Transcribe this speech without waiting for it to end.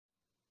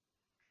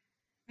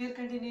We are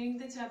continuing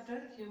the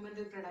chapter Human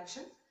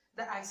Reproduction,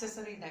 the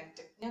accessory duct.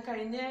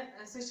 In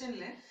the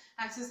session,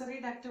 accessory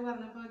duct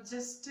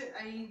just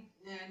I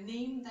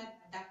name that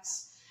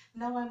ducts.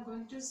 Now I am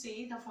going to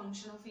say the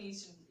function of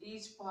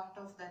each part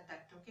of that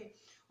duct. Okay.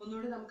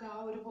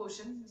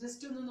 Portion just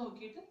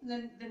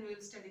then we will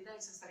study the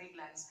accessory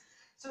glands.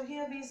 So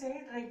here we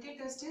said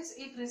testis,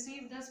 it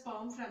received the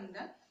sperm from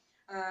the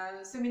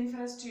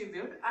seminiferous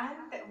tubule,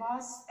 and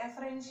vas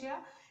efferentia,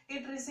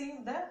 it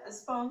received the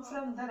sperm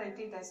from the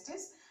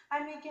testis.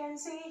 And we can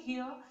see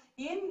here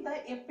in the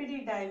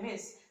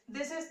epididymis,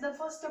 this is the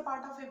first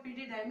part of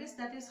epididymis,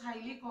 that is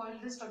highly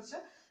coiled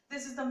structure.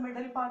 This is the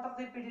middle part of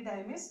the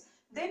epididymis.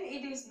 Then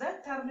it is the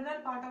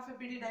terminal part of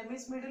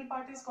epididymis. Middle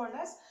part is called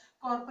as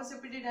corpus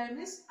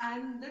epididymis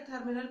and the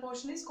terminal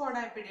portion is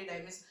cauda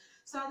epididymis.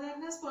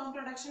 Sadharana sperm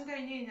production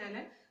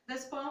the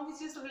sperm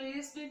which is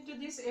released into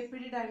this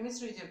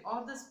epididymis region,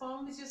 or the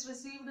sperm which is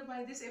received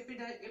by this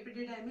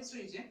epididymis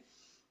region,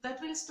 that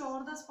will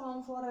store the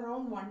sperm for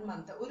around 1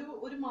 month.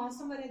 One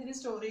maasam vare idine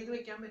store cheyidu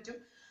vekkan pattum,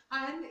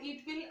 and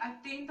it will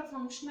attain the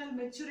functional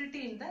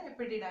maturity in the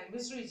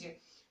epididymis region.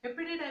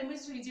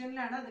 Epididymis region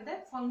lana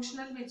adinte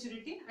functional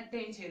maturity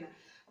attain cheyyunnathu.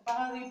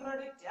 Appo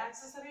reproductive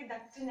accessory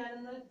duct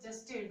njanonnu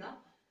just ezhudam.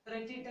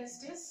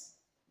 Retitestis,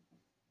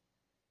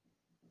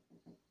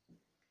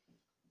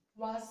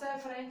 vasa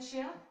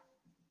efferentia,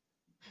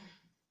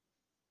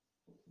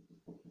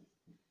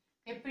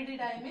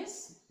 epididymis,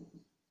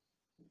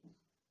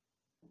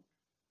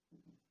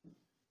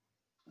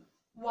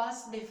 vas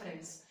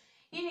deferens.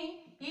 Ini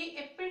ee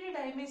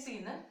epididymis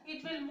inna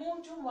it will move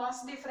to vas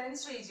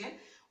deferens region.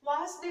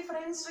 Vas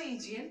deferens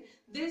region,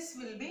 this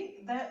will be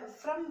the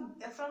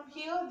from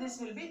here this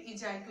will be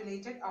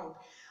ejaculated out.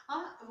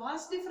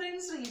 Vas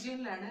deferens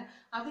region lana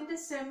adinte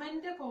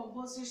semen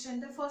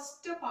composition the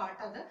first part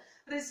adu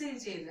receive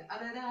cheyunnathu.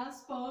 Adayathu aa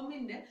sperm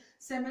inde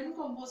semen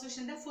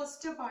composition the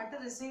first part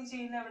receive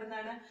cheyyunna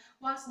evidanana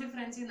vas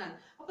deferens innanu.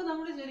 Appo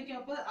nammal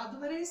vicharikkum appo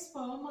aduvare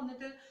sperm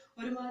vannittu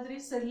oru madiri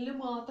cell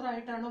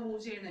maathrayittana move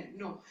cheyyunne.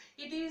 No,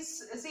 it is,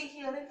 see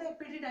here in the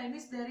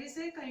epididymis there is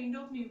a kind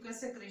of mucus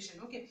secretion.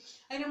 Okay,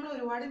 adinu nammal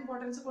oruvaadu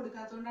importance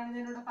kodukkathondana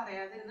njan ivoda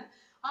parayathirunne.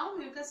 Aa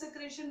mucus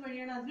secretion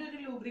vaniyana adinu oru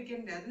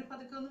lubricant adinu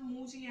padukke onnu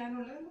move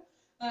cheyanulla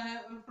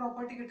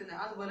property kittunna.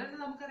 Adupole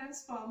thanne namukku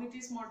sperm it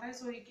is motile,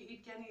 so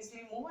it can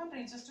easily move and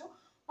reaches to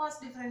vas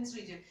deferens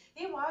region.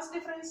 This vas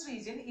deferens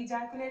region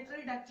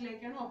ejaculatory duct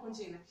lekana open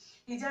cheyyunnathu.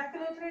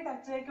 Ejaculatory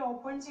duct like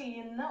open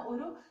cheyyunna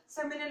oru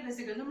seminal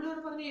vesicle.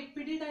 Nammal parnu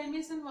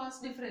epididymis and vas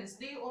deferens,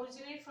 they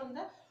originate from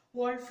the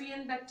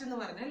Wolffian duct ennu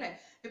parnu alle.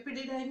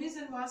 Epididymis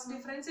and vas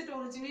deferens, it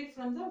originate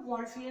from the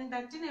Wolffian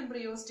duct in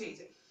embryo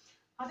stage.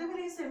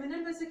 Adevale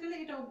seminal vesicle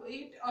it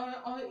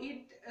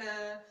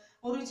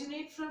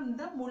originate from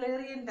the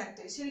Mullerian duct.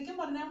 ശരിക്കും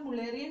പറഞ്ഞാൽ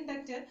Mullerian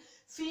duct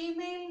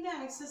female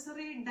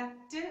accessory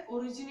duct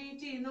originate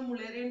ചെയ്യുന്ന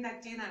Mullerian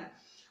duct എന്നാണ്.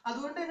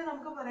 അതുകൊണ്ട് തന്നെ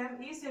നമുക്ക് പറയാം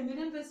ഈ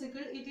seminal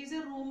vesicle it is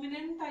a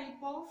ruminant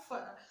type of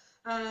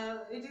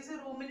it is a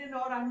ruminant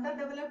or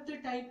underdeveloped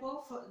type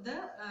of the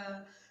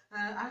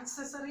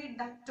accessory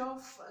duct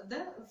of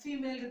the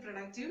female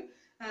reproductive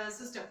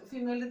system.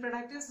 Female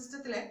reproductive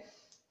systemത്തിലെ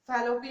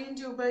fallopian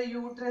tube,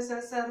 uterus,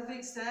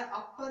 cervix,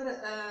 upper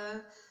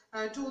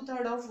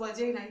 2/3 of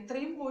vagina,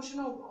 ഇത്രയും portion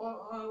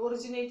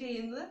originate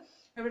ചെയ്യുന്നത്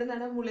എവിടെ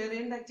നിന്നാണ്?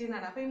 Mullerian duct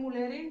നിന്നാണ്. അപ്പോൾ ഈ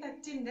Mullerian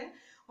ductന്റെ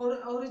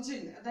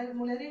origin, അതായത്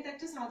Mullerian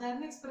duct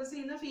സാധാരണ express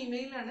ചെയ്യുന്ന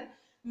ഫീമെയിൽ ആണ്.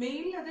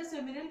 മെയിൽ അത്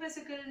സെമിനൽ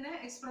വെസിക്കിളിനെ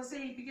എക്സ്പ്രസ്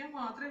ചെയ്യിപ്പിക്കാൻ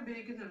മാത്രമേ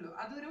ഉപയോഗിക്കുന്നുള്ളൂ.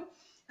 അതൊരു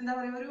എന്താ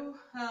പറയുക, ഒരു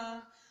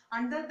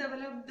under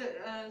developed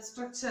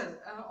structure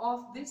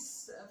of this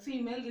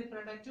female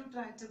reproductive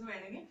tract എന്ന്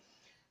വേണമെങ്കിൽ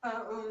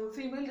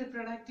female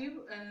reproductive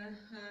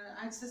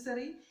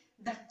accessory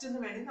duct എന്ന്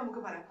വേണമെങ്കിൽ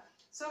നമുക്ക് പറയാം.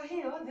 So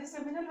here this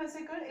seminal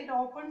vesicle it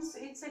opens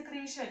its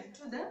secretion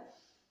to the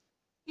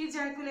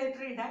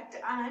ejaculatory duct,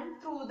 and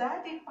through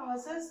that it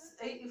passes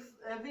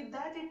with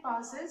that it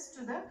passes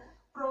to the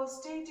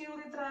prostate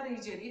urethra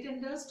region. It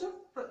enters to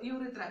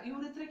urethra.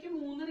 Urethraക്ക്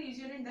 3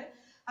 region ഉണ്ട്.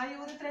 ആ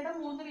യൂറിത്രയുടെ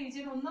 3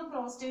 region, ഒന്ന്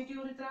prostate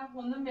urethra,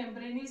 ഒന്ന്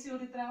membranous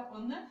urethra,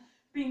 ഒന്ന്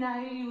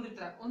penile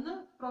urethra. ഒന്ന്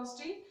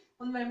prostate,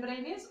 ഒന്ന്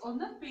membranous,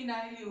 ഒന്ന്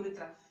penile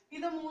urethra.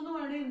 ഇത്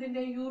മൂന്നുമാണ്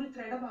ഇതിന്റെ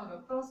യൂറിത്രയുടെ ഭാഗം.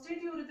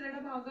 പ്രോസ്റ്റേറ്റ്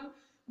യൂറിത്രയുടെ ഭാഗം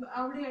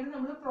അവിടെയാണ്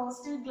നമ്മൾ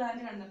പ്രോസ്റ്റേറ്റ്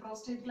ഗ്ലാൻഡ് കാണുന്നത്.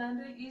 Prostate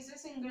gland is A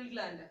single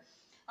gland.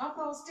 ആ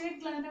പ്രോസ്റ്റേറ്റ്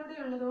ഗ്ലാൻഡ് അവിടെ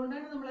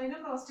ഉള്ളതുകൊണ്ടാണ് നമ്മൾ അതിനെ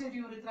പ്രോസ്റ്റേറ്റ്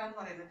യൂറിത്ര എന്ന്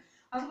പറയുന്നത്.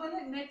 അതുപോലെ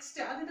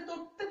നെക്സ്റ്റ് അതിന്റെ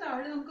തൊട്ട്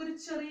താഴെ നമുക്കൊരു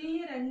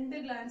ചെറിയ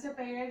 2 ഗ്ലാൻസ്,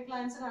 പെയർഡ്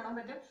ഗ്ലാൻസ് കാണാൻ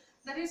പറ്റും.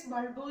 ദാറ്റ് ഈസ്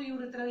ബൾബോ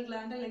യൂറിത്രൽ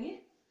ഗ്ലാൻഡ് അല്ലെങ്കിൽ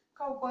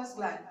കൗപ്പേഴ്സ്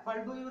ഗ്ലാൻഡ്.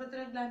 ബൾബോ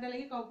യൂറിത്രൽ ഗ്ലാൻഡ്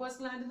അല്ലെങ്കിൽ കൗപ്പേഴ്സ്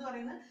ഗ്ലാൻഡ് എന്ന്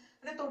പറയുന്നത്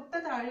അതിന്റെ തൊട്ട്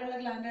താഴെയുള്ള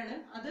ഗ്ലാൻഡ് ആണ്.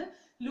 അത്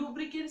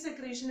ലൂബ്രിക്കന്റ്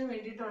സെക്രീഷന്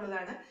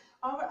വേണ്ടിയിട്ടുള്ളതാണ്.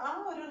 ആ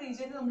ഒരു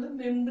റീജിയൻ നമ്മൾ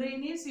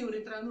മെംബ്രേനിയസ്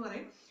യൂറിത്ര എന്ന്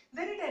പറയും.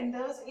 Then it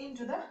enters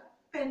into the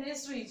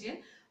penis region,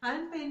 and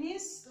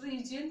penis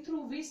region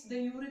through which the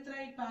urethra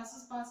it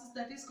passes,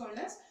 that is called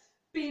as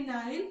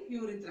penile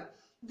urethra.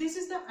 This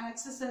is the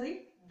accessory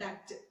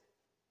duct.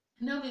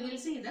 Now we will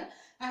see the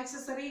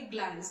accessory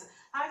glands.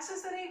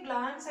 Accessory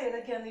glands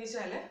ഏതൊക്കെയാണെന്ന്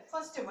വെച്ചാൽ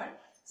first one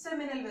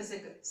seminal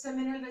vesicle.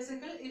 Seminal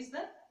vesicle is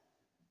the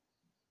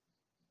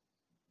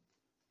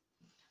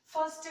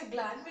first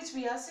gland which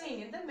we are seeing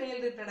in the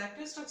male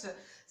reproductive structure.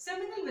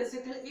 Seminal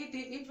vesicle,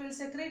 it will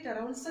secrete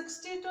around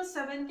 60 to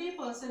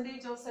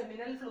 70% of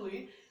seminal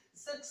fluid.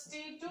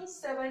 60 to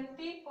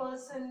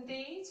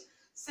 70%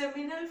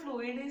 seminal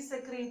fluid is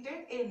secreted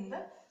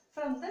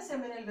from the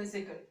seminal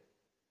vesicle.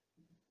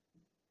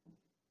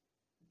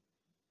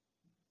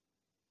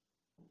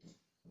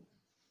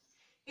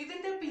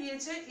 Within the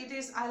pH, it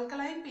is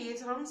alkaline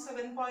pH around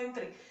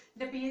 7.3.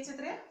 The pH is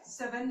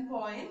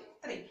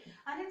 7.3.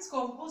 And its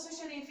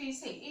composition, if we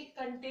see, it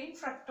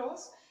contains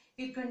fructose.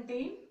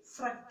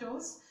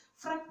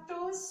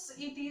 Fructose,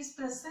 it is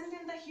present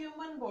in the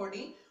human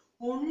body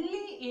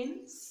only in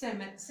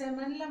semen.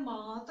 Semen la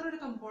matra oru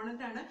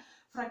component aanu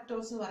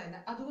fructose nu parayunnu.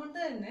 Adukondu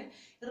thanne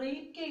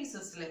rape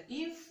cases le,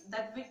 if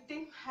that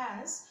victim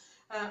has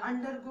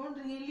undergone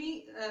really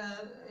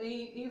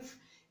if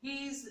he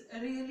is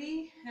really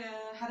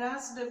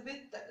harassed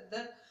with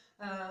the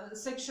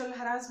sexual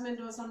harassment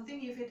or something,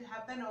 if it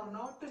happened or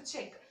not, to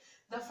check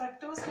the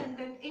fructose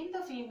content in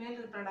the female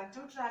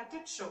reproductive tract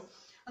it show.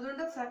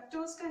 അതുകൊണ്ട്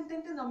fructose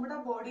content നമ്മുടെ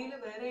ബോഡിയിൽ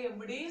വേറെ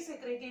എവിടെയും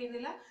secrete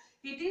ചെയ്യുന്നില്ല.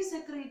 It is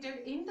secreted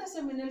in the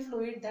seminal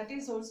fluid, that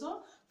is also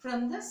from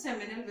the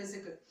seminal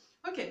vesicle.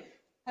 Okay,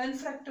 and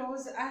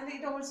fructose, and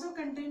it also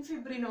contains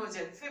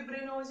fibrinogen.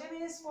 Fibrinogen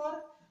is for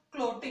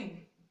clotting.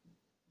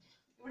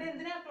 ഇവിടെ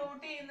എന്തിനാ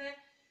clot ചെയ്യുന്നത്?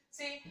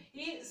 See,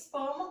 ഈ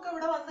sperm ഒക്കെ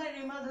ഇവിടെ വന്നു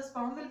കഴിയുമ്പോൾ the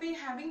sperm will be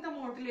having the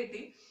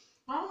motility.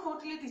 ആ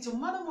motility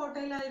ചുമ്മാ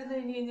മോട്ടൈൽ ആയിരുന്നു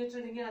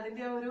കഴിഞ്ഞിട്ടുണ്ടെങ്കിൽ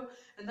അതിന്റെ ഒരു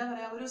എന്താ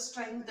പറയാ ഒരു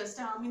സ്ട്രെങ്ത്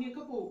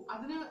സ്റ്റാമിനയൊക്കെ പോകും.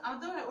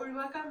 അത്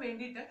ഒഴിവാക്കാൻ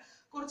വേണ്ടിയിട്ട്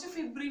കുറച്ച്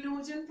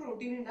ഫിബ്രിനോജൻ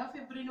പ്രോട്ടീൻ ഉണ്ട്. ആ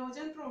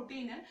ഫിബ്രിനോജൻ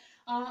പ്രോട്ടീന്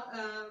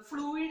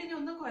ഫ്ലൂയിഡിനെ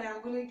ഒന്ന്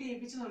കൊയാഗുലേറ്റ്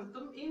ചെയ്യിപ്പിച്ച്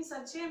നിർത്തും. In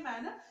such a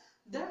manner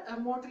the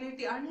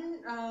motility,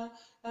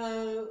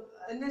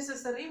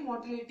 unnecessary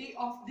motility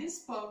of this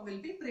sperm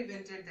will be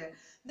prevented there.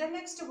 The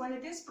next one,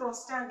 it is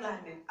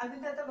prostaglandin.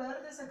 അതിന്റെ അകത്ത്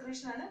വേറൊരു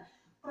സെക്രീഷൻ ആണ്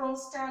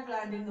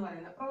പ്രോസ്റ്റാഗ്ലാൻഡിൻ എന്ന്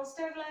പറയുന്നത്.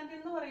 പ്രോസ്റ്റാഗ്ലാൻഡിൻ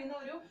എന്ന് പറയുന്ന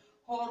ഒരു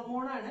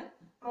ഹോർമോൺ ആണ്.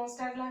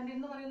 പ്രോസ്റ്റാഗ്ലാൻഡിൻ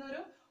എന്ന് പറയുന്ന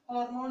ഒരു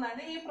ഹോർമോൺ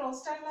ആണ്. ഈ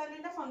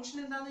പ്രോസ്റ്റാഗ്ലാൻഡിന്റെ ഫംഗ്ഷൻ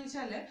എന്താണെന്ന്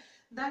വെച്ചാൽ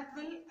that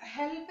will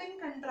help in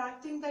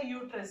contracting the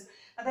uterus.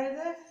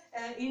 അതായത്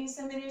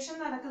ഇൻസെമിനേഷൻ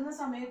നടക്കുന്ന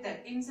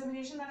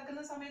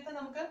സമയത്ത്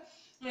നമുക്ക്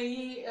ഈ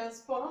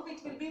sperm, it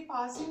will be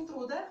passing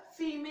through the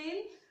female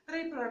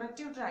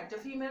reproductive tract.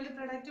 Female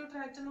reproductive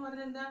tract എന്ന്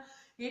പറഞ്ഞാൽ എന്താ?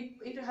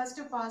 It has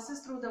to passes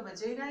through the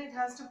vagina, it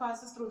has to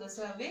passes through the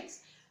cervix,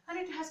 and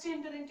it has to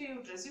enter into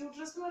uterus.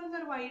 Uterus എന്ന് പറയുന്നത്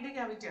ഒരു wide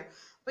cavity ആണ്.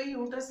 അപ്പോൾ ഈ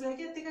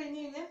യൂട്രസിലേക്ക്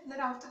എത്തിക്കഴിഞ്ഞ് കഴിഞ്ഞാൽ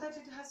then after that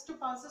it has to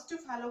passes to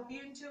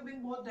fallopian tube in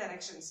both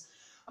directions.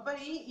 അപ്പോൾ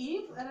ഈ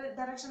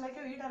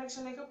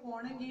ഡയറക്ഷനിലേക്ക്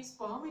പോകണമെങ്കിൽ ഈ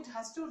sperm, it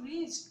has to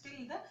reach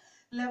till the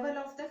level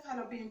of the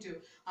fallopian tube.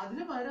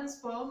 അതിന് പകരം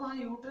sperm ആ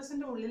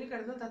യൂട്രസിന്റെ ഉള്ളിൽ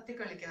കിടന്ന് തത്തി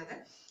കളിക്കാതെ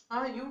ആ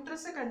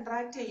യൂട്രസ്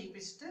കൺട്രാക്ട്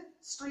ചെയ്യിപ്പിച്ചിട്ട്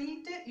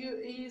സ്ട്രെയിറ്റ്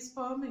ഈ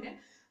സ്പേമിനെ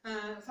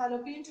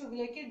ഫാലോപ്പിയൻ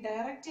ട്യൂബിലേക്ക്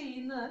ഡയറക്റ്റ്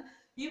ചെയ്യുന്നത്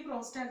ഈ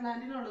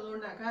പ്രോസ്റ്റാഗ്ലാൻഡിൻ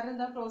ഉള്ളതുകൊണ്ടാണ്. കാരണം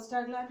എന്താ?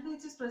 Prostaglandin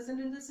which is present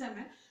in the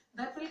semen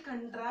that will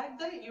contract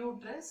the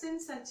uterus in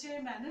such a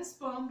manner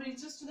sperm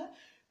reaches to the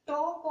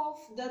top of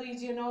the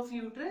region of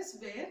uterus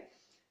where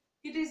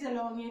it is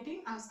elongating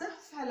as the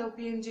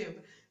fallopian tube.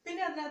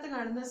 പിന്നെ അതിനകത്ത്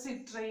കാണുന്ന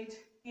citrate,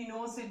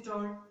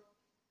 inositol,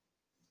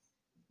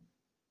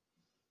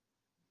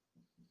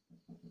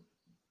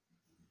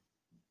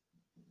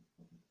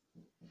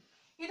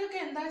 ഇതൊക്കെ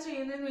എന്താ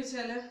ചെയ്യുന്നതെന്ന്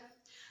വെച്ചാൽ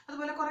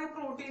അതുപോലെ കുറെ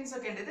proteins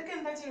ഒക്കെ ഉണ്ട്. ഇതൊക്കെ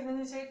എന്താ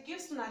ചെയ്യുന്നതെന്ന് വെച്ചാൽ it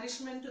gives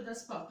nourishment to the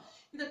sperm.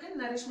 ഇതൊക്കെ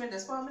നറിഷ്മെന്റ്,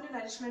 സ്പേമിന്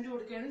നറിഷ്മെന്റ്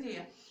കൊടുക്കുകയാണ്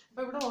ചെയ്യുക. അപ്പൊ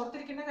ഇവിടെ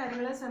ഓർത്തിരിക്കേണ്ട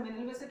കാര്യങ്ങൾ,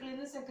 സെമിനൽ വെസിക്കിളിൽ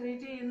നിന്ന്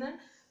സെക്രീറ്റ് ചെയ്യുന്ന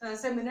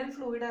സെമിനൽ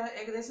ഫ്ലൂയിഡ്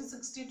ഏകദേശം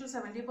 60 to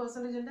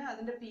 70% ഉണ്ട്.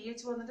 അതിന്റെ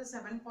pH വന്നിട്ട്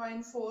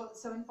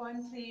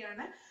 7.3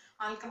 ആണ്.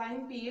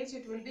 Alkaline pH,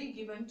 it will be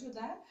given to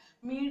the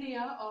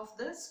media of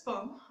the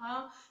sperm.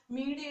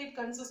 Media, it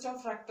consists of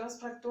fructose.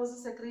 Fructose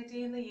secrete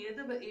ചെയ്യുന്ന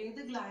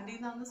ഏത് ഗ്ലാൻഡിൽ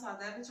നിന്നാണ്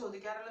സാധാരണ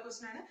ചോദിക്കാറുള്ള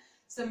ക്വസ്റ്റൻ ആണ്.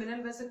 സെമിനൽ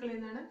വെസിക്കിളിൽ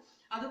നിന്നാണ്.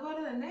 അതുപോലെ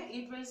തന്നെ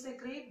it will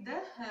secrete the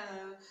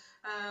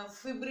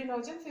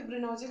fibrinogen.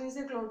 Fibrinogen is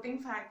a clotting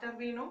factor,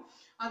 we know.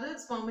 അത്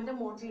സ്പേമിന്റെ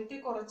motility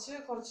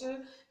കുറച്ച്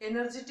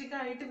എനർജറ്റിക്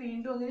ആയിട്ട്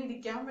വീണ്ടും അങ്ങനെ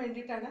ഇരിക്കാൻ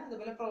വേണ്ടിയിട്ടാണ്.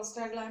 അതുപോലെ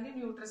പ്രോസ്റ്റാഗ്ലാൻഡിൻ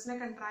യൂട്രസിനെ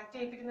കൺട്രാക്ട്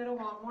ചെയ്യിപ്പിക്കുന്ന ഒരു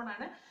ഹോർമോൺ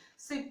ആണ്.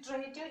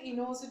 സിട്രേറ്റ്,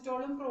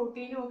 ഇനോസിറ്റോളും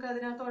പ്രോട്ടീനും ഒക്കെ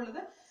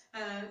അതിനകത്തുള്ളത്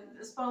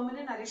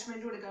സ്പേമിന്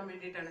നറിഷ്മെന്റ് കൊടുക്കാൻ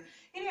വേണ്ടിയിട്ടാണ്.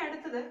 ഇനി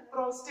അടുത്തത്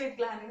പ്രോസ്റ്റേറ്റ്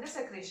ഗ്ലാൻഡിന്റെ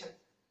സെക്രീഷൻ.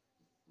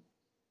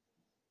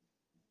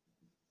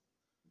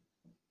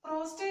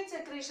 Prostate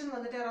secretion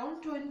വന്നിട്ട് around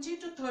 20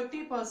 to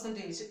 30%.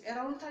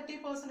 Around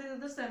 30% of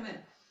the semen,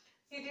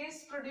 it is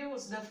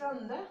produced from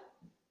the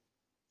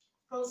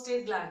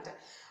prostate gland.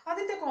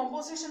 അതിന്റെ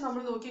കോമ്പോസിഷൻ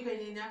നമ്മൾ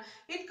നോക്കിക്കഴിഞ്ഞാൽ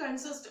it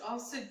consists of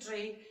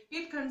citrate,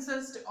 it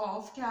consists of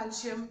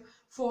calcium,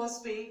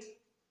 phosphate.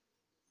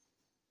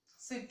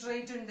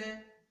 Citrate ഉണ്ട്,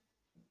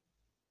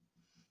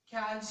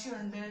 calcium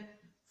ഉണ്ട്,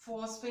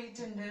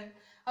 phosphate ഉണ്ട്.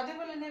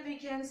 അതേപോലെ തന്നെ we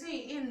can see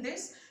in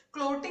this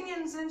clotting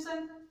enzymes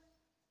and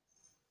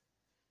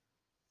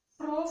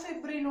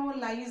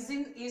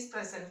profibrinolysin is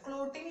present.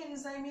 Clotting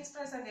enzyme is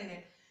present in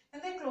it.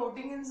 എന്താ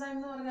clotting enzyme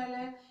എന്ന്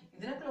പറഞ്ഞാല്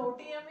ഇതിനെ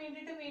clot ചെയ്യാൻ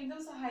വേണ്ടിയിട്ട് വീണ്ടും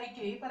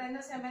സഹായിക്കും, ഈ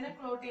പറയുന്ന സെമനെ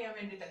ക്ലോട്ട് ചെയ്യാൻ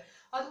വേണ്ടിയിട്ട്.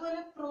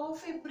 അതുപോലെ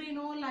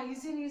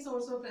പ്രോഫിബ്രിനോലൈസിൻ ഈസ്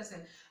ഓൾസോ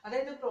പ്രസന്റ്.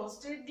 അതായത്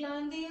പ്രോസ്റ്റേറ്റ്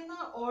ഗ്ലാൻഡിൽ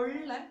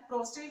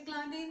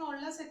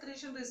നിന്നുള്ള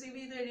സെക്രീഷൻ റിസീവ്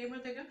ചെയ്ത്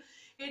കഴിയുമ്പോഴത്തേക്കും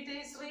it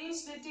is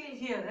reached till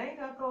here,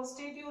 right?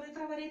 Prostate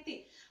urethra വരെ എത്തി.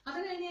 അത്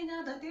കഴിഞ്ഞ്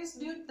കഴിഞ്ഞാൽ that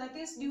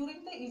is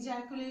during the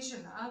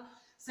ejaculation.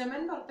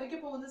 Semen പുറത്തേക്ക്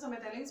പോകുന്ന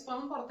സമയത്ത് അല്ലെങ്കിൽ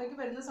സ്പേം പുറത്തേക്ക്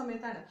വരുന്ന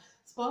സമയത്താണ്.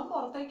 സ്പേം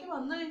പുറത്തേക്ക്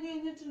വന്നു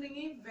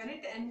കഴിഞ്ഞിട്ടുണ്ടെങ്കിൽ when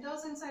it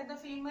enters inside the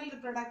female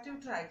reproductive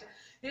tract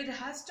it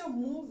has to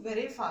move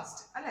very fast,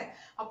 അല്ലെ?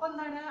 അപ്പൊ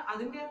എന്താണ്,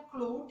 അതിന്റെ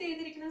ക്ലോട്ട്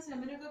ചെയ്തിരിക്കുന്ന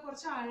സെമനൊക്കെ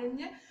കുറച്ച്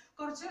അഴിഞ്ഞ്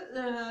കുറച്ച്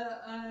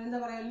എന്താ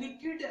പറയാ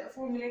ലിക്വിഡ്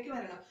ഫോമിലേക്ക്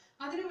വരണം.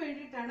 അതിനു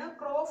വേണ്ടിയിട്ടാണ്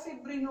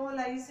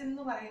പ്രോഫിബ്രിനോലൈസിൻ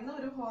എന്ന് പറയുന്ന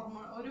ഒരു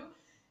ഹോർമോൺ, ഒരു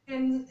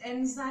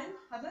എൻസൈം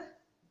അത്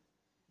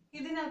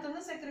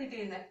ഇതിനകത്തുനിന്ന് സെക്രീറ്റ്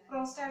ചെയ്യുന്നത്.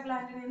 പ്രോസ്റ്റേറ്റ്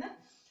ഗ്ലാൻഡിൽ നിന്ന്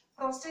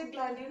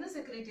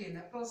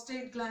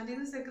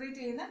സെക്രീറ്റ്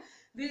ചെയ്യുന്ന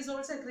these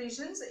all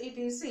secretions it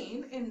is seen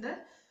in the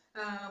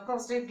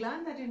prostate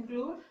gland that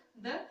include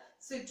the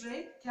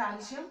citrate,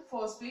 calcium,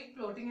 phosphate,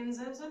 clotting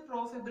enzymes and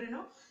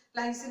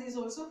profibrinolysin is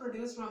also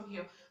produced from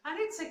here, and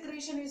its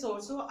secretion is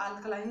also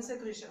alkaline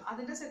secretion.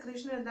 adinte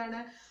secretion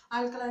endana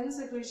alkaline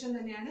secretion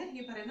thaneyana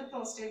ee parayna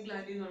prostate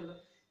gland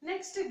illulladu.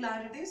 Next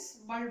gland it is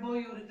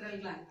bulbourethral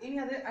gland. ini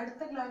adu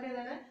adutha gland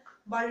edana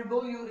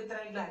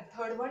bulbourethral gland.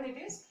 Third one it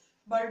is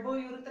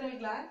bulbourethral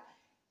gland.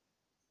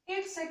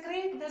 It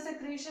secretes the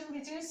secretion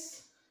which is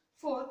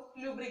for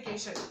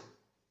lubrication.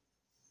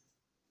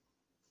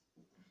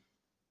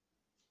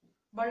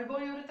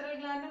 Bulbourethral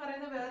gland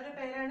പറയുന്ന വേറൊരു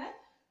പേരാണ്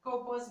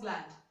Cowper's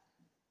gland.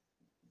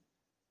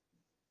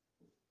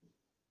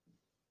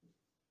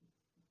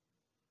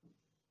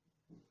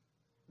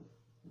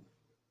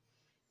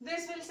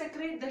 This will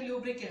secrete the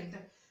lubricant.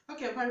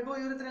 Okay,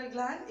 bulbourethral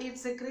gland, it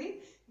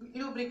secretes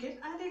lubricant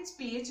and its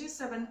pH is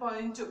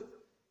 7.2.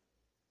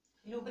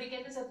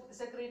 Lubricant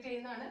secrete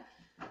ചെയ്യുന്നതാണ്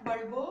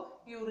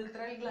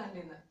bulbourethral gland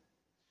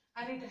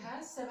and it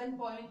has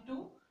 7.2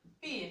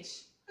 pH.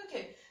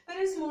 Okay,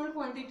 very small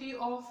quantity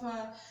of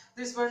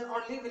this one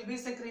only will be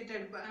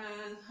secreted,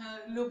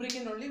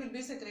 lubricant only will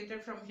be secreted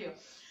from here.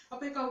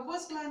 അപ്പോൾ ഈ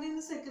Cowper's gland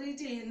നിന്ന്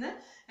secrete ചെയ്യുന്ന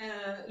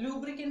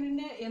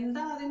ലൂബ്രിക്കന്റിന്റെ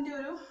എന്താ അതിന്റെ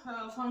ഒരു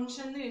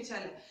function എന്ന്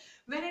ചോദിച്ചാൽ,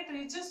 when it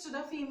reaches to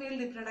the female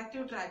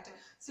reproductive tract,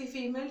 see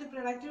female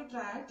reproductive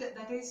tract,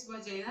 that is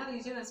vagina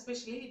region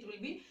especially, it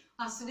will be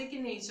acidic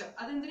in nature.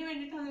 അതെന്തിനു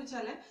വേണ്ടിയിട്ടാണെന്ന്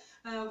വെച്ചാൽ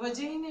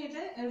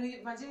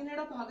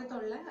വജൈനയുടെ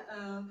ഭാഗത്തുള്ള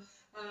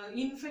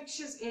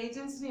infectious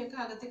agents nekke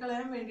agathi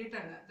kalayan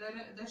venditana.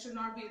 There should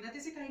not be, that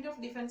is a kind of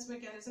defense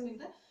mechanism in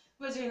the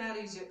vagina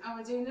region. A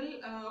vaginal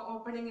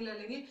opening il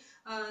allengi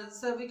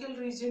cervical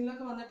region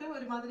lokke vannittu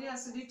oru madiri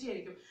acidity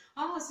aayirikkum.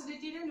 Aa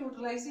acidity ne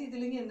neutralize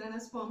cheyidillengi endana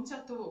sperm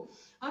chattu povum.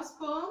 Aa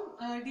sperm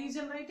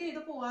degenerate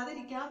cheyidu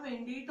povadirikkan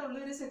vendittulla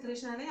oru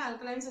secretion aanu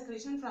alkaline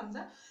secretion from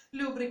the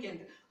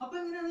lubricant. Appo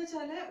engananu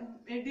vechale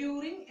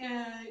during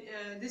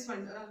this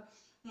one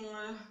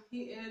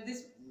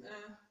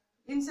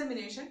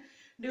insemination,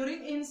 during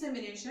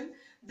insemination,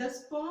 the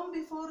sperm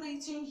before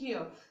reaching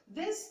here,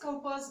 this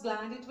Cowper's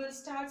gland, it will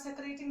start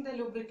secreting the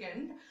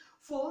lubricant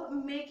for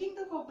making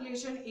the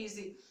copulation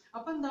easy.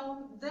 Upon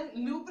the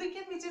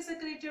lubricant which is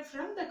secreted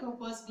from the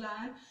Cowper's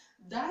gland,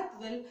 that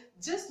will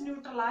just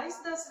neutralize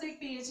the acidic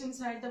pH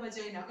inside the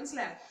vagina.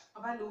 മനസ്സിലായോ?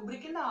 അപ്പോൾ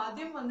lubricant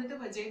ആദ്യം വന്നിട്ട്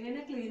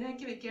vagina clean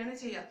ആക്കി വെക്കുകയാണ്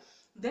ചെയ്യുക.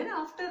 Then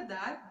after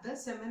that, the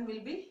semen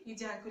will be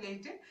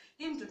ejaculated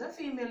into the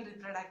female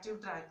reproductive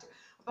tract.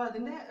 അപ്പോൾ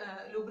അതിന്റെ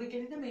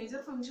ലൂബ്രിക്കന്റിന്റെ major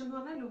function എന്ന്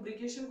പറഞ്ഞാൽ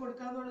ലൂബ്രിക്കേഷൻ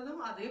കൊടുക്കുക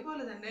എന്നുള്ളതും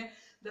അതേപോലെ തന്നെ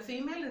the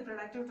female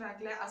reproductive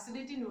ട്രാക്കിലെ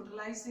acidity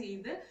neutralise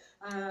ചെയ്ത്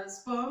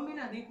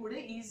സ്പേമിന് അതിൽ കൂടെ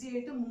ഈസി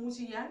ആയിട്ട് മൂവ്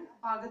ചെയ്യാൻ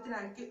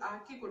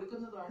പാകത്തിലാക്കി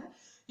കൊടുക്കുന്നതാണ്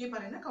ഈ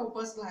പറയുന്ന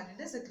Cowper's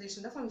glandന്റെ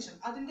സെക്രീഷന്റെ ഫംഗ്ഷൻ.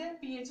 അതിന്റെ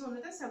pH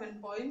വന്നിട്ട്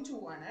 7.2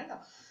 ആണ് കേട്ടോ.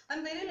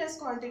 And very less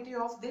quantity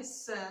of this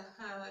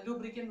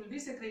lubricant will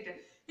be secreted.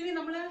 ഇനി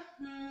നമ്മള്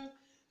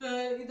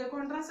ഇത്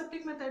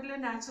കോൺട്രാസെപ്റ്റിക് മെത്തേഡിലെ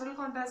നാച്ചുറൽ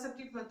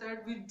കോൺട്രാസെപ്റ്റിക് മെത്തേഡ്,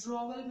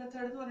 വിഡ്രോവൽ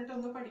മെത്തേഡ് എന്ന് പറഞ്ഞിട്ട്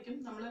ഒന്ന് പഠിക്കും.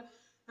 നമ്മൾ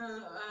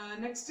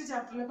നെക്സ്റ്റ്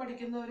ചാപ്റ്ററിൽ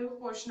പഠിക്കുന്ന ഒരു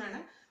പോർഷൻ ആണ്.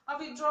 ആ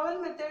withdrawal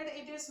method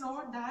it is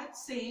not that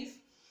safe.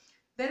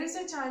 There is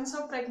a chance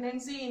of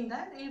pregnancy in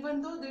that,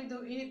 even though they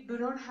do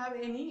not have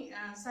any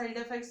side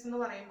effects എന്ന്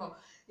പറയുമ്പോൾ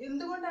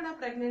എന്തുകൊണ്ടാണ് ആ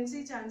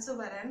പ്രഗ്നൻസി ചാൻസ്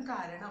വരാൻ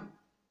കാരണം?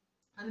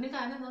 അതിന്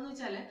കാരണം എന്താണെന്ന്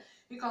വെച്ചാൽ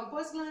ഈ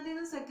Cowper's gland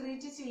നിന്ന്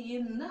സെക്രീറ്റ്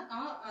ചെയ്യുന്ന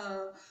ആ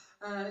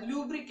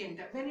lubricant,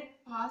 when it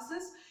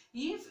passes,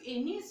 if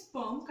any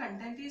sperm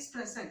content is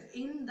present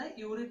in the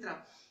urethra,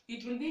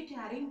 it will be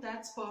carrying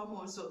that sperm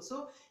also. So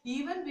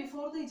even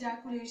before the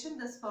ejaculation,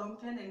 the sperm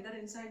can enter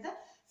inside the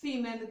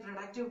female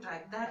reproductive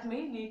tract. That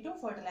may lead to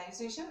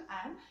fertilization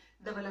and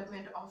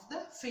development of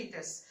the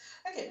fetus.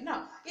 Okay, now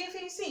if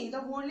we see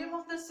the volume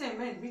of the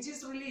semen which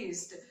is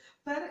released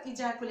per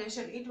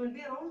ejaculation, it will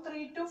be around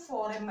 3 to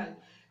 4 ml.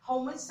 How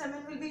much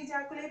semen will be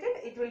ejaculated?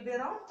 It will be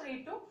around 3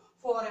 to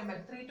 4 ml.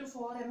 3 to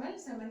 4 ml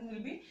semen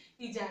will be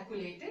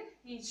ejaculated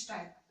each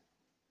time.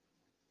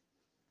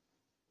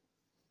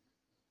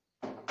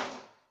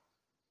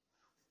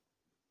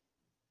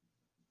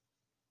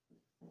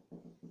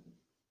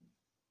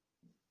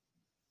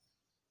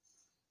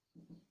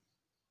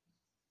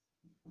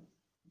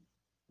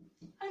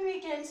 then we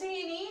can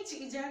see in each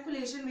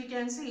ejaculation we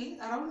can see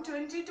around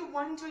 20 to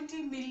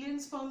 120 million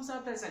sperms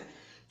are present.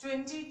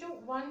 20 to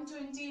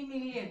 120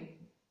 million.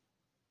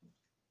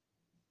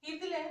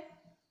 ഇതിലെ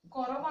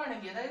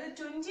കുറവാണെങ്കിൽ അതായത്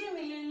 20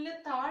 മില്യണിൽ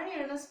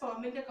താഴെയാണ്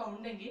സ്പെർമിന്റെ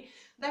count എങ്കിൽ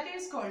that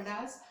is called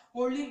as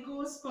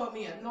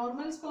oligospermia.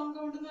 Normal sperm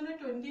count എന്ന് പറഞ്ഞാൽ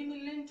 20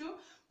 million to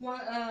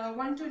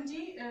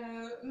 120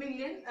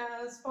 million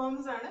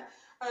sperms ആണ്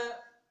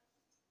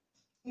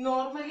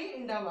normally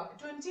ഉണ്ടാവുക.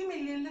 20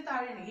 മില്യണിൽ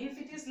താഴെയാണെങ്കിൽ if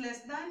it is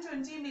less than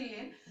 20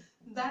 million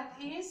that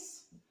is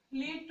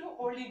lead to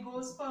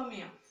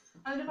oligospermia.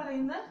 അതിന്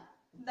പറയുന്ന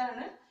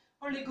ഇതാണ്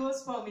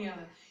oligospermia.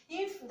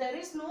 If there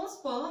is no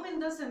sperm in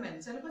the semen,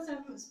 ചിലപ്പോൾ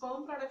sperm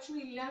production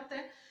ഇല്ലാത്ത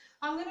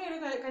അങ്ങനെ ഒരു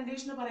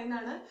കണ്ടീഷൻ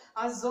പറയുന്നതാണ്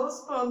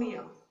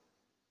azospermia.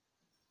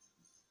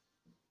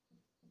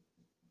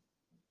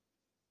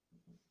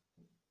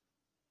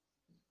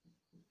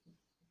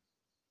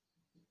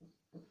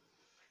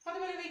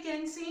 അതുപോലെ we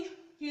can see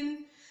in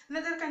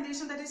another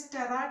condition that is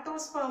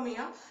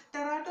teratospermia.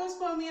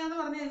 Teratospermia എന്ന്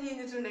പറഞ്ഞു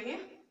കഴിഞ്ഞിട്ടുണ്ടെങ്കിൽ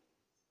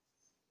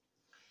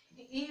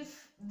if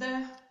the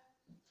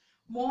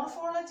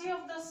morphology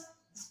of the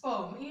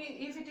sperm,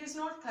 if it is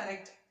not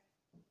correct,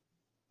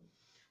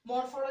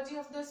 morphology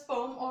of the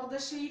sperm or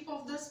the shape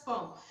of the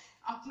sperm,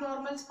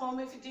 abnormal sperm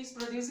if it is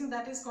producing,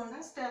 that is called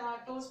as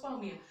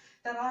teratospermia.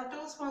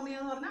 Teratospermia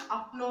എന്ന് പറഞ്ഞാൽ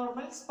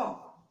abnormal sperm.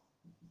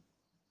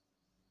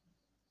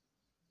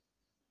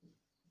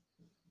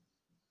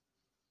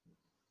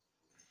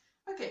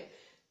 Okay,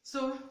 so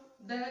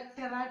the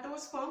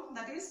teratosperm,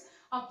 that is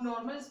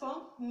abnormal sperm,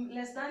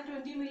 less than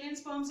 20 million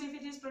sperms if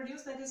it is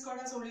produced, that is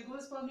called as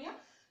oligospermia.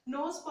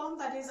 No sperm,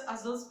 that is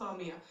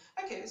azospermia.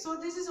 Okay, so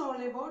this is all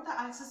about the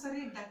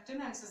accessory duct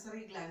and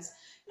accessory glands.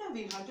 Now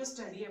we have to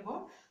study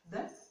about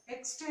the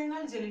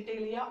external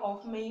genitalia of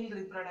male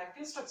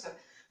reproductive structure.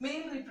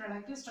 Male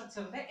reproductive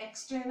structure, the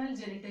external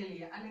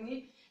genitalia, അല്ലെങ്കിൽ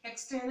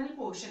external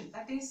portion,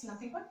 that is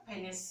nothing but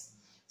penis.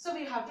 So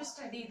we have to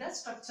study the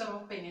structure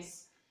of penis.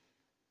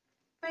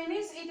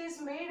 Penis, it is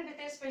made with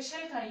a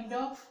special kind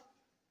of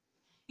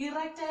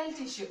erectile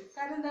tissue.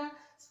 And the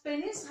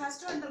penis has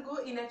to undergo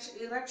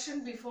erection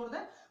before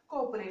the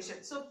copulation.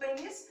 So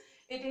penis,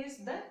 it is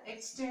the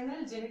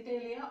external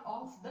genitalia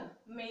of the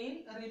male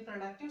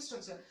reproductive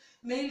structure.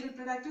 Male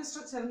reproductive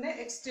structure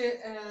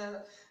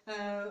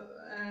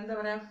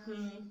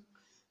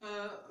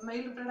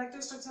male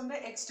reproductive structure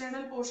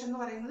external portion എന്ന്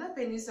പറയുന്നത്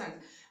penis ആണ്.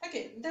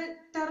 Okay, the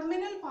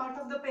terminal part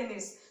of the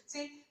penis,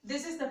 see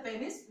this is the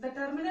penis, the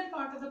terminal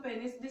part of the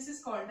penis, this is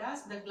called as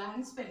the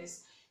glans penis.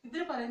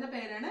 ഇതിന് പറയുന്ന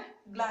പേരാണ്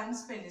glans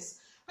penis.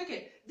 Okay,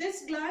 this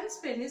glans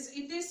penis,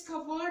 it is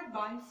covered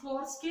by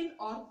foreskin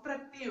or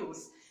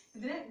prepuce.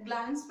 ഇതിന്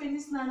glans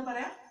penis എന്നാണ്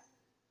പറയാ.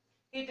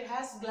 It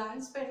has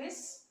glans penis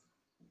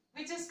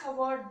which is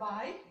covered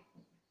by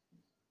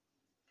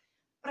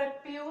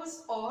prepuce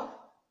or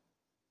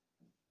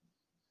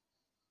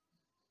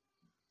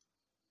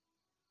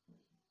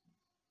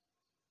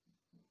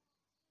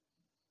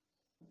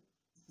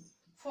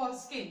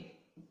foreskin.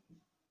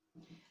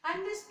 And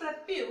this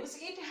prepuce,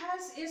 it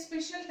has a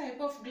special type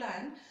of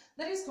gland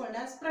that is called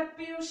as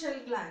prepucial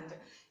gland.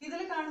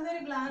 ഇതിൽ കാണുന്ന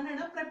ഒരു gland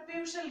ആണ്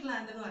prepucial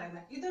gland എന്ന്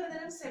പറയുന്നത്. ഇതൊരു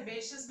തരം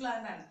sebaceous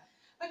gland ആണ്.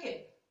 Okay,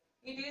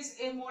 it is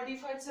a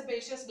modified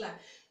sebaceous gland.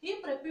 ഈ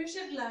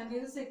prepucial gland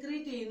ഇത്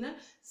secrete ചെയ്യുന്ന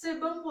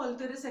sebum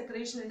പോലത്തെ ഒരു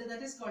secretion ഉണ്ട്,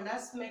 that is called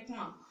as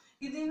smegma.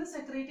 ഇതിൽ നിന്ന്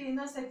secrete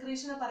ചെയ്യുന്ന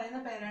secretion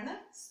പറയുന്ന പേരാണ്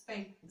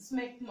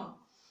smegma.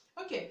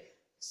 Okay,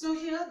 so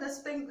here the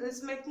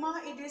smegma,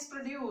 it is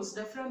produced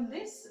from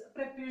this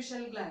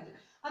prepucial gland.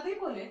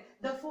 അതേപോലെ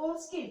the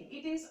foreskin,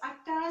 it is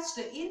attached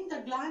in the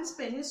glans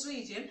penis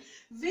region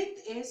with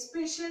a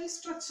special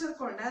structure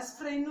called as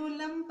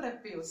frenulum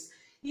prepuce.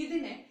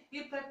 ഇതിനെ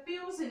ഈ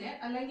prepuceനെ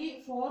അല്ലെങ്കിൽ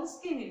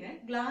foreskinനെ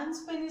glans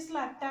penisൽ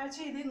attach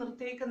ചെയ്ത്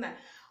നിർത്തിയേക്കുന്ന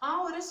ആ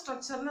ഒരു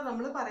സ്ട്രക്ചറിനെ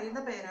നമ്മൾ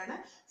പറയുന്ന പേരാണ്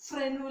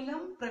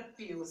frenulum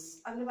prepuce.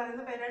 അതിന്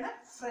പറയുന്ന പേരാണ്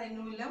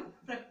frenulum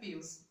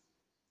prepuce.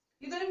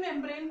 ഇതൊരു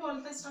മെംബ്രെയിൻ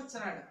പോലത്തെ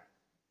സ്ട്രക്ചർ ആണ്.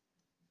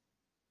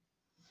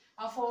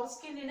 ആ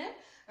ഫോർസ്കിന്നിനെ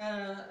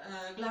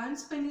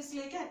glans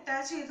penisലേക്ക്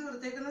അറ്റാച്ച് ചെയ്ത്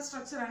നിർത്തിയേക്കുന്ന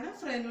സ്ട്രക്ചർ ആണ്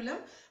frenulum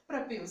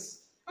prepuce.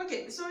 Okay,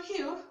 so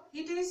here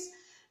it is,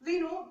 we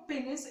know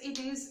penis, it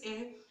is a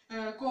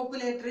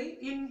copulatory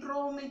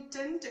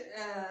intromittent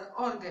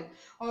organ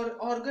or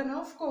organ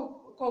of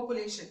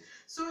copulation.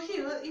 So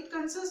here it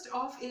consists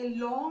of a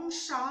long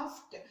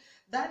shaft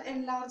that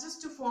enlarges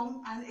to form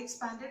an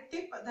expanded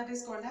tip, that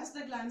is called as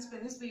the glans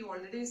penis, we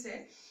already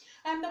said.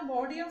 And the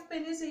body of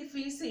penis, if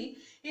we see,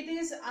 it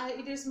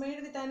is made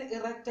with an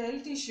erectile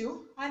tissue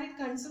and it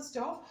consists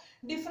of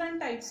different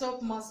types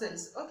of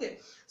muscles. Okay,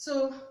 so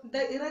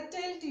the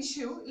erectile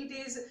tissue, it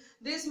is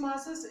this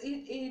muscles,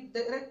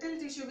 the erectile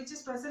tissue which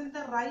is present in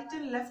the right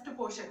and left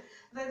portion.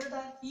 That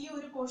ഈ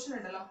ഒരു portion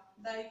ഉണ്ടല്ലോ,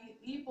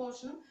 ഈ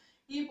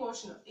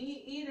portion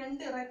ഈ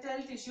രണ്ട്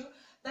erectile tissue,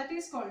 that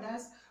is called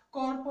as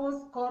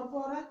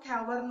corpora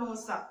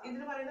cavernosa.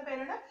 ഇതിന് പറയുന്ന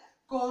പേരാണ്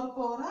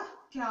corpora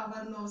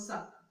cavernosa.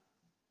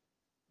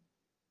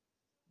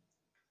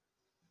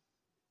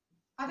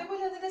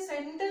 അതേപോലെ അതിന്റെ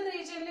സെന്റർ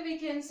റീജിയനിൽ we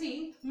can see,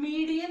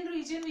 median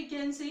region we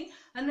can see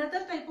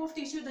another type of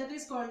tissue that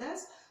is called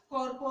as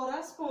corpora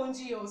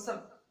spongiosum.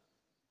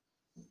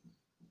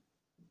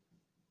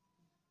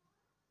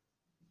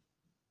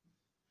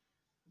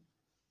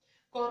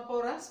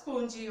 Corpora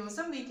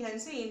spongiosum we can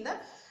see in the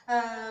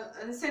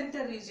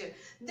center region.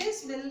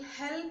 This will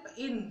help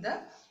in the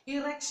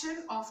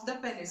erection of the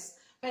penis.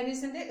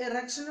 Penis in the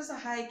erection is a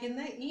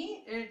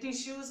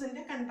tissues in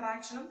the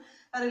contraction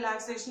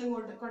relaxation.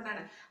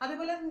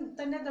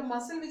 The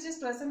muscle which is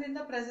present in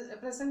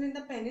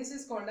the penis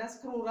is called as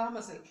crura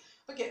muscle.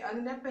 Okay,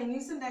 and the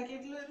penis in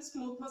the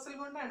smooth muscle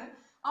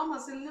a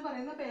muscle in the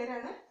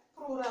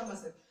crura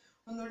muscle.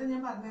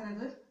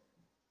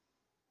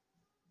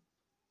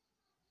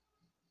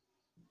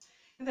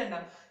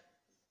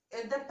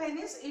 The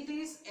penis, it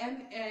is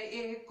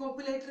a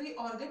copulatory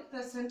organ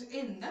present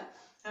in the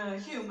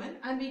human,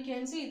 and we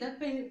can see that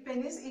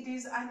penis, it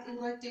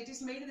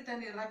is made with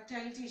an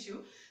erectile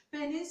tissue.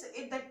 Penis,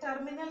 the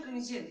terminal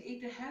region,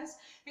 it has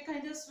a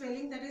kind of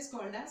swelling that is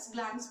called as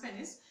glans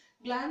penis.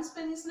 Glans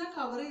penis na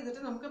cover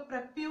ചെയ്തിട്ട് നമുക്ക്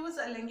prepuce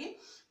അല്ലെങ്കിൽ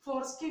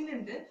foreskin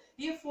ഉണ്ട്.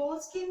 ഈ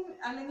foreskin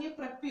അല്ലെങ്കിൽ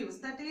prepuce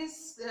that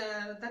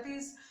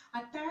is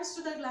attached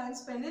to the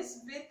glans penis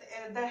with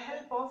the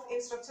help of a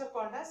structure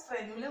called as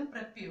frenulum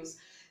prepuce.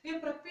 ഈ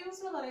prepuce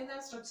എന്ന് പറയുന്ന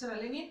structure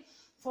അല്ലെങ്കിൽ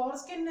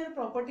foreskin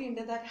property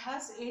ഉണ്ട് that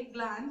has a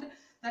gland,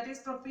 that is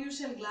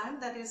prepucial gland,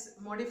 that is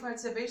modified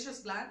sebaceous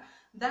gland,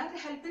 that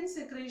help in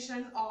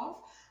secretion of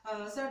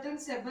certain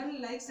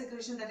semen-like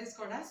secretion that is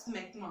called as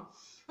smegma.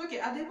 Okay,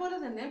 adepole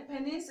thanne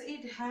penis,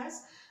 it has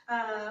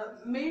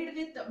made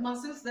with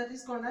muscles that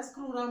is called as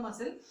crura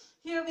muscle.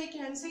 Here we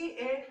can see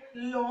a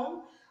long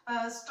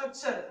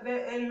structure,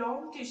 a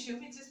long tissue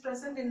which is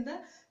present in the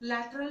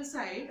lateral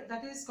side,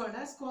 that is called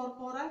as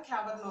corpora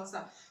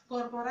cavernosa.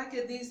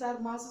 These are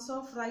masses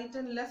of right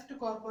and left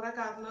corpora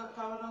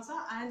cavernosa,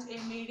 and a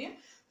median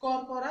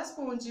corpora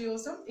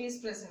spongiosum is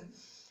present.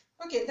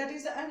 Okay, that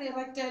is an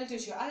erectile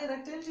tissue. A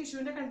erectile tissue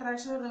in the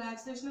contraction or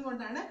relaxation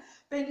kontana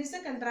penis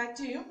contract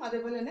cheyum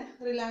adepole thane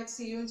relax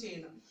cheyum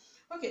cheyunu.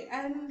 Okay,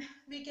 and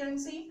we can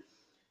see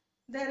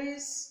there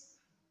is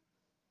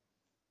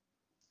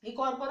ഈ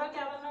corpora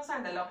cavernosa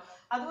ഉണ്ടല്ലോ,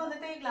 അത്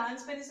വന്നിട്ട് ഈ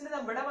glans penis ന്റെ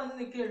അവിടെ വന്ന്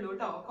നിൽക്കുകയുള്ളൂ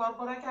കേട്ടോ.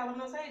 Corpora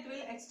cavernosa, it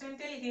will extend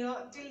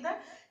till the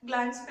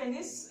glans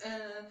penis,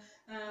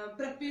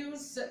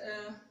 prepuce,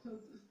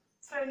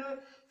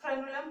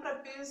 frenulum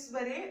prepuce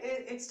വരെ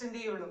extend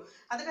ചെയ്യുള്ളൂ.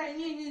 അത്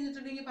കഴിഞ്ഞ്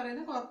കഴിഞ്ഞിട്ടുണ്ടെങ്കിൽ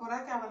പറയുന്ന corpora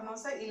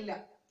cavernosa ഇല്ല.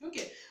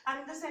 Okay, and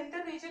the center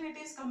region, it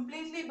is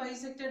completely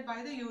bisected by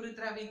the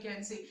urethra. We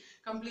can see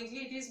completely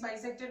it is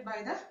bisected by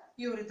the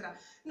urethra.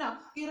 Now,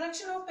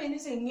 erection of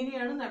penis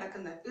എങ്ങനെയാണ്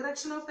നടക്കുന്നത്?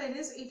 Erection of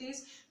penis, it is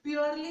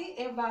purely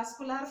a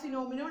vascular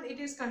phenomenon. It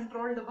is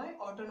controlled by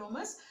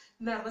autonomous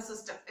nervous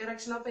system.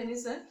 Erection of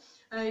penis,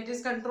 it is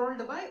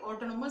controlled by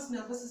autonomous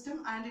nervous system,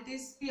 and it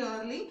is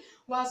purely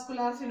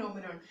vascular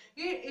phenomenon.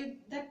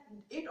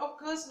 It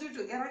occurs due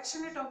to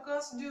erection. It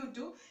occurs due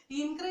to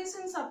increase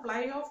in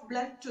supply of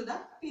blood to the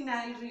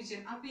penile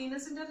region. A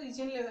penis in the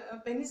region,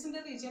 penis in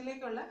the region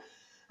like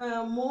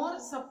more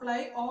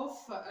supply of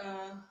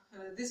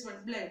this one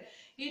blood.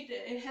 It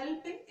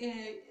help in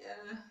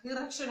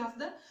erection of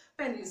the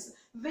penis.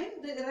 When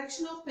the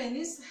erection of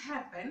penis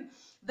happen,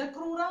 the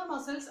crura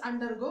muscles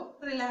undergo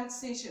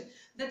relaxation.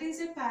 That is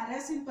a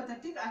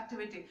parasympathetic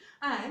activity,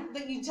 and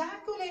the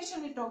ejaculation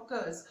it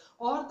occurs,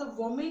 or the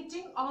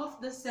vomiting of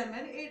the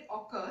semen it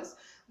occurs,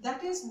 that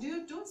is due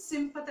to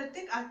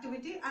sympathetic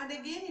activity, and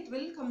again it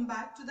will come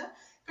back to the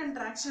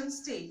contraction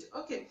state.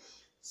 Okay,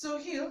 so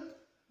here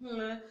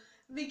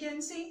we can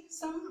see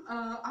some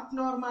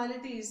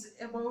abnormalities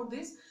about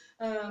this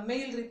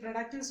male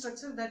reproductive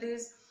structure, that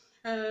is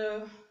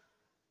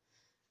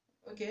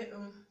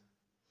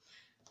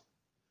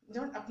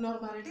not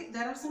abnormality,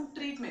 there are some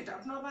treatment.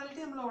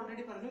 Abnormality we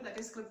already parnu, that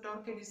is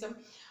cryptorchidism,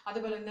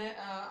 adepolane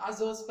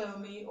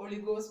azoospermy,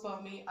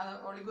 oligospermia,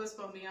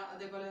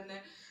 adepolane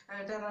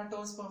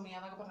teratospermia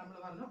enakku nammal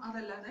parnu.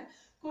 Adallade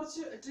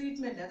കുറച്ച്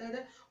treatment,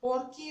 അതായത്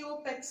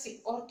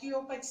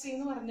ഓർക്കിയോപെക്സി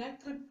എന്ന് പറഞ്ഞാൽ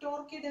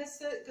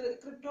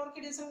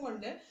ക്രിപ്റ്റോർക്കിഡിസം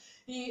കൊണ്ട്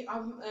ഈ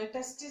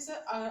ടെസ്റ്റിസ്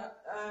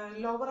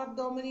lower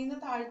അബ്ഡോമിനിന്ന്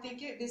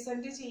താഴത്തേക്ക്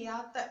descend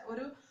ചെയ്യാത്ത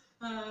ഒരു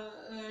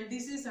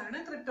disease ആണ്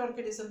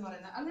ക്രിപ്റ്റോർക്കിഡിസം എന്ന്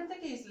പറയുന്നത്. അങ്ങനത്തെ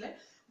കേസിൽ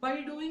by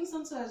doing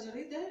some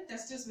surgery the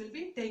testis will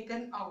be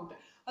taken out.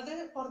 അത്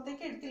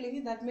പുറത്തേക്ക്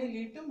എടുത്തില്ലെങ്കിൽ that may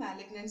lead to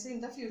malignancy in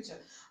the future.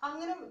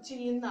 അങ്ങനെ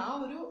ചെയ്യുന്ന ആ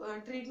ഒരു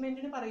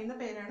ട്രീറ്റ്മെന്റിന് പറയുന്ന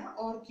പേരാണ്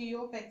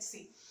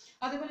ഓർക്കിയോപെക്സി.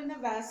 അതേപോലെ തന്നെ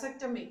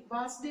vasectomy,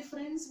 vas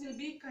deferens will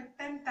be cut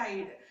and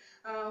tied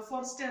for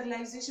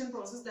sterilization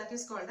process, that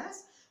is called as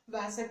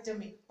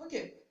vasectomy.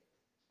 Okay,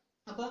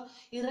 അപ്പോൾ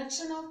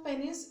erection of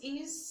penis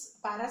is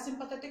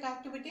parasympathetic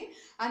activity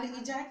and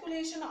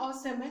ejaculation of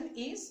semen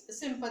is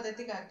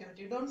sympathetic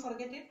activity. Don't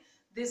forget it.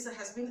 This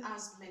has been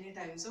asked many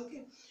times.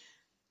 Okay,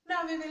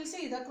 now we will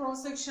see the cross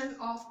section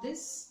of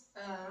this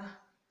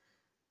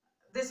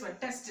this one,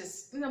 testis.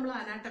 In the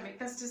anatomy,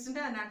 testis in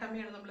the anatomy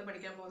and the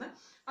പഠിക്കാൻ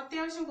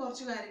അത്യാവശ്യം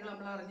കുറച്ച് കാര്യങ്ങൾ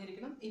നമ്മൾ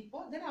അറിഞ്ഞിരിക്കണം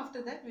ഇപ്പോൾ. Then after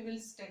that we will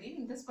study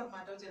in the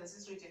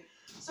spermatogenesis region.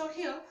 So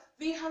here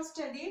we have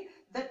studied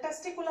the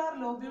testicular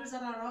lobules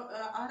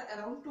are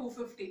around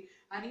 250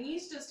 and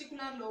each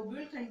testicular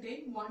lobule contain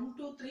 1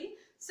 to 3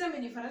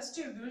 seminiferous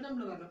tubule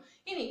നമ്മൾ പറഞ്ഞു.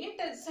 ഇനി ഈ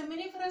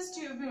seminiferous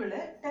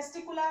tubule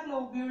testicular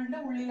lobule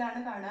ന്റെ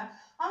ഉള്ളിലാണ് കാണുക.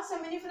 ആ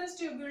seminiferous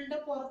tubule ന്റെ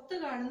പുറത്ത്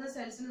കാണുന്ന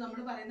സെൽസിന്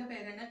നമ്മൾ പറയുന്ന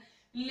പേരാണ്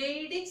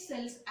Leydig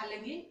cells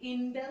അല്ലെങ്കിൽ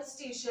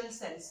interstitial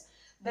cells.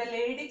 The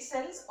Leydig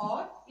cells or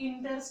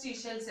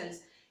interstitial cells.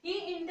 ഈ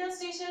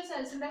interstitial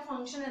cells ന്റെ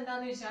function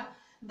എന്താന്ന് വെച്ചാൽ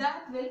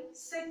that will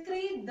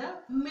secrete the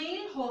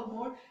male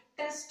hormone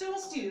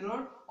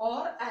testosterone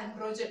or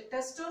androgen.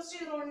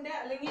 Testosterone ന്റെ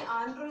അല്ലെങ്കിൽ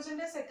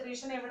ആൻഡ്രോജന്റെ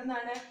secretion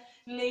എവിടുന്നാണ്?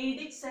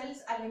 Leydig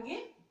cells അല്ലെങ്കിൽ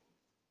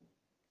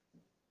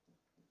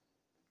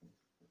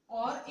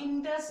or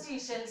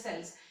interstitial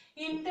cells.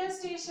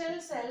 Interstitial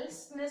cells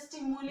നെ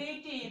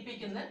stimulate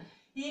ചെയ്യിപ്പിക്കുന്ന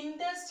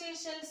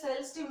interstitial cell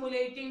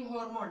stimulating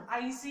hormone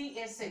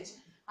ICSH.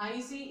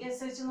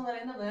 ICSH എന്ന്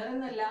പറയുന്ന വേറെ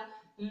ഒന്നല്ല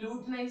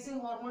luteinizing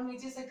hormone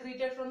which is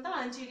secreted from the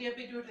anterior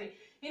pituitary.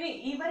 ഇനി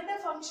ഇവരുടെ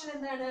ഫംഗ്ഷൻ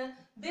എന്താണ്?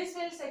 This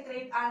will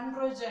secrete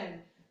androgen.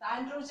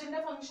 ആൻഡ്രോജന്റെ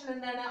function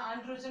എന്താണ്?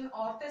 Androgen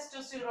or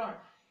testosterone.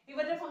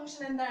 ഇവരുടെ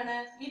ഫംഗ്ഷൻ എന്താണ്?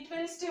 It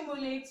will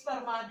stimulate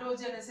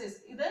spermatogenesis.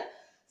 ഇത്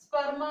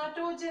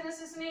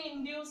spermatogenesisനെ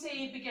ഇൻഡ്യൂസ്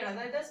ചെയ്യിപ്പിക്കണം,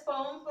 അതായത്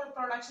sperm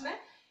പ്രൊഡക്ഷനെ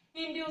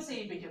ഇൻഡ്യൂസ്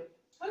ചെയ്യിപ്പിക്കും.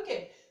 Okay.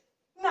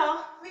 Now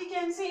we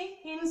can see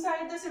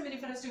inside the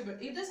seminiferous tubule.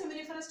 This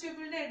seminiferous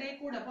tubule ന്റെ ഇടയിൽ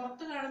കൂടെ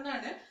പുറത്ത്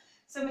കാണുന്നതാണ്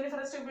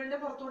seminiferous tubule ന്റെ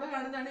പുറത്തൂടെ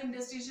കാണുന്നതാണ്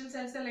interstitial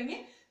cells അല്ലെങ്കിൽ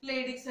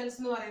Leydig cells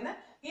എന്ന് പറയുന്നത്.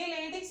 ഈ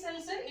Leydig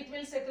cells it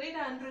will secrete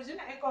androgen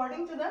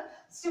according to the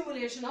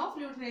stimulation of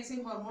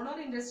luteinizing hormone or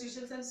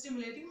interstitial cell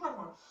stimulating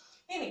hormone.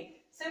 ഇനി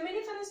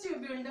seminiferous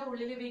tubule ന്റെ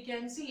ഉള്ളിൽ we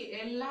can see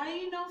a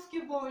line of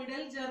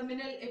cuboidal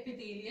germinal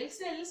epithelial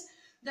cells,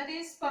 that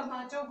is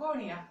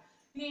spermatogonia.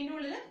 ഇതിന്റെ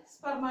ഉള്ളിൽ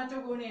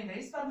spermatogonia ഉണ്ട്.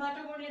 ഈ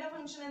spermatogoniയുടെ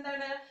function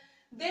എന്താണ്?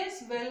 This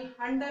will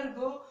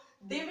undergo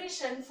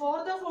division for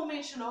the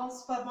formation of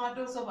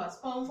spermatozoa.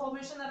 Sperm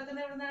formation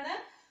നടക്കുന്നത് എവിടുന്നാണ്?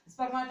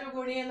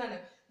 Spermatogonia എന്നാണ്.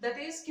 That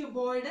is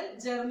cuboidal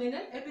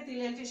germinal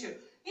epithelial tissue.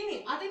 ഇനി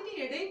അതിന്റെ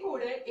ഇടയിൽ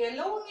കൂടെ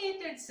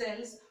elongated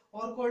cells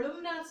or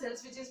columnar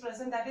cells which is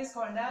present, that is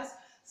called as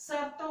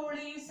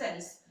Sertoli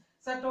cells.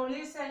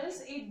 Sertoli cells,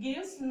 it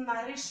gives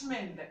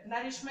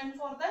nourishment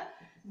for the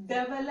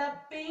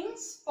developing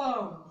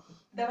sperm.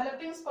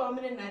 Developing sperm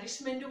ന്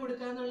nourishment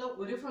കൊടുക്കുക എന്നുള്ള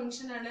ഒരു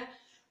function ആണ്.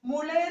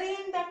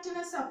 മുളേറിയൻ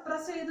ഡക്റ്റിനെ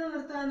suppress ചെയ്ത്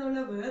നിർത്തുക എന്നുള്ള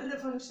വേറൊരു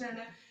ഫംഗ്ഷൻ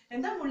ആണ്.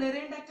 എന്താ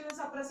മുളേറിയൻ ഡക്റ്റിനെ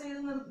സപ്രസ്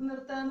ചെയ്ത്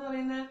നിർത്തുക എന്ന്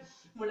പറയുന്നത്?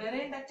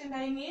 മുളേറിയൻ ഡക്റ്റ്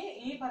ഉണ്ടായെങ്കിൽ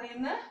ഈ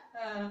പറയുന്ന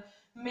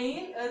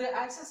മെയിൻ ഒരു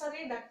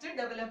ആക്സസറി ഡക്റ്റ്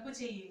ഡെവലപ്പ്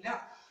ചെയ്യില്ല.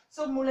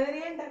 സോ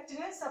മുളേറിയൻ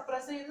ഡക്റ്റിനെ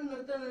സപ്രസ് ചെയ്ത്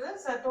നിർത്തുന്നത്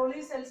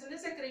സെർട്ടോളി സെൽസിന്റെ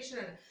സെക്രീഷൻ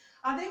ആണ്.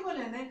 അതേപോലെ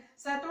തന്നെ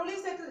സെർട്ടോളി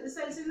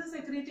സെൽസിൽ നിന്ന്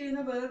സെക്രീറ്റ്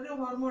ചെയ്യുന്ന വേറൊരു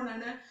ഹോർമോൺ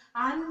ആണ്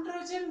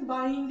ആൻഡ്രോജൻ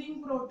ബൈൻഡിങ്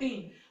പ്രോട്ടീൻ.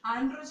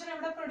 ആൻഡ്രോജൻ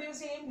എവിടെ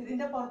പ്രൊഡ്യൂസ് ചെയ്യും?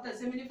 ഇതിന്റെ പുറത്ത്,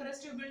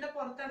 സെമിനിഫറസ് ട്യൂബിളിന്റെ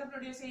പുറത്താണ്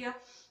പ്രൊഡ്യൂസ് ചെയ്യുക.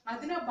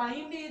 അതിനെ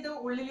ബൈൻഡ് ചെയ്ത്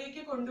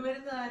ഉള്ളിലേക്ക്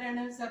കൊണ്ടുവരുന്നത്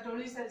ആരാണ്?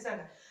 സെർട്ടോളി സെൽസ്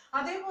ആണ്.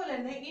 അതേപോലെ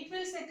തന്നെ ഇറ്റ്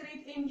വിൽ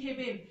സെക്രീറ്റ്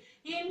ഇൻഹിബിൻ.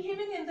 ഈ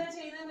ഇൻഹിബിൻ എന്താ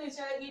ചെയ്യുന്നതെന്ന്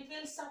വെച്ചാൽ it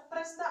will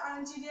suppress the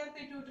anterior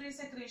pituitary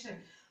secretion.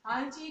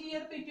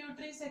 Anterior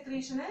pituitary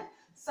സെക്രീഷനെ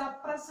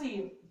suppress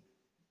ചെയ്യും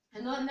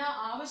എന്ന് പറഞ്ഞാൽ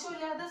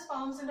ആവശ്യമില്ലാത്ത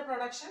സ്പേംസിന്റെ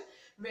പ്രൊഡക്ഷൻ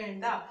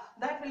വേണ്ട.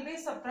 That will be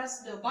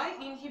suppressed by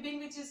inhibin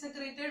which is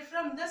secreted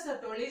from the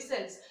Sertoli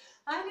cells,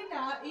 and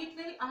it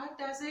will act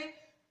as a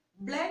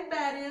blood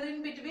barrier in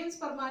between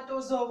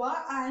spermatozoa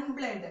and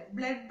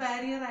blood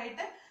barrier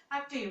ആയിട്ട്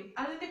act ചെയ്യും.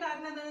 അതിന്റെ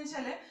കാരണം എന്താണെന്ന്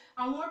വെച്ചാല്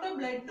അങ്ങോട്ട്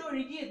ബ്ലഡ്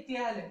ഒഴുകി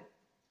എത്തിയാല്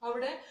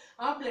അവിടെ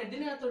ആ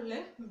ബ്ലഡിനകത്തുള്ള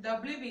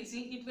WBC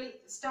it will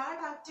start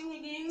acting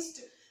against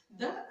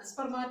the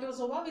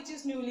spermatozoa which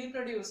is newly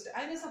produced.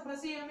 അതിനെ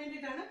സപ്രസ് ചെയ്യാൻ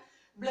വേണ്ടിയിട്ടാണ്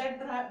blood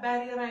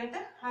barrier ആയിട്ട്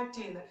ആക്ട്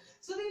ചെയ്യുന്നത്.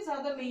 So these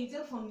are the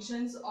major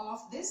functions of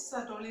this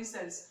Sertoli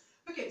cells.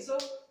 Okay, so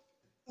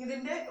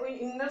ഇതിന്റെ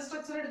ഇന്നർ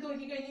സ്ട്രക്ചർ എടുത്ത്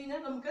നോക്കി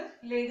കഴിഞ്ഞാൽ നമുക്ക്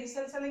Leydig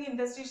cells അല്ലെങ്കിൽ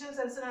interstitial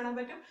cells കാണാൻ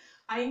പറ്റും.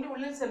 അതിന്റെ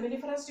ഉള്ളിൽ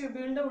സെമിനിഫറസ്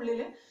ട്യൂബ്യൂളിന്റെ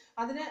ഉള്ളിൽ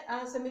അതിനെ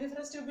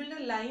സെമിനിഫറസ് ട്യൂബ്യൂളിനെ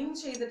ലൈൻ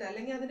ചെയ്തിട്ട്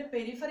അല്ലെങ്കിൽ അതിന്റെ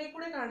പെരിഫറി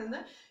കൂടെ കാണുന്ന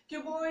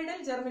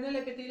ക്യൂബോയിഡൽ ജെർമിനൽ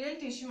എപ്പിത്തീലിയൽ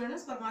ടിഷ്യൂ ആണ്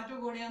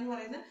സ്പെർമാറ്റോഗോണിയ എന്ന്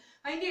പറയുന്നത്.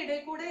 അതിന്റെ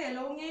ഇടയിൽ കൂടെ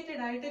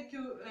എലോങ്ങേറ്റഡ് ആയിട്ട്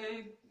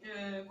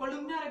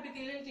കൊളുംനാർ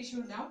എപ്പിത്തീലിയൽ ടിഷ്യൂ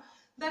ഉണ്ടാവും.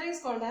 That is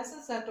called as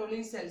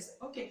Sertoli cells.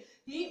 Okay,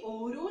 ഈ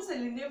ഓരോ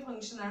സെല്ലിന്റെയും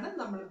ഫംഗ്ഷൻ ആണ്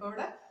നമ്മളിപ്പോൾ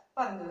ഇവിടെ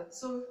പറഞ്ഞത്.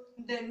 So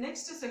the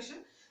next section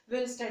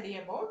will study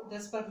about the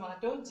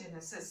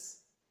spermatogenesis.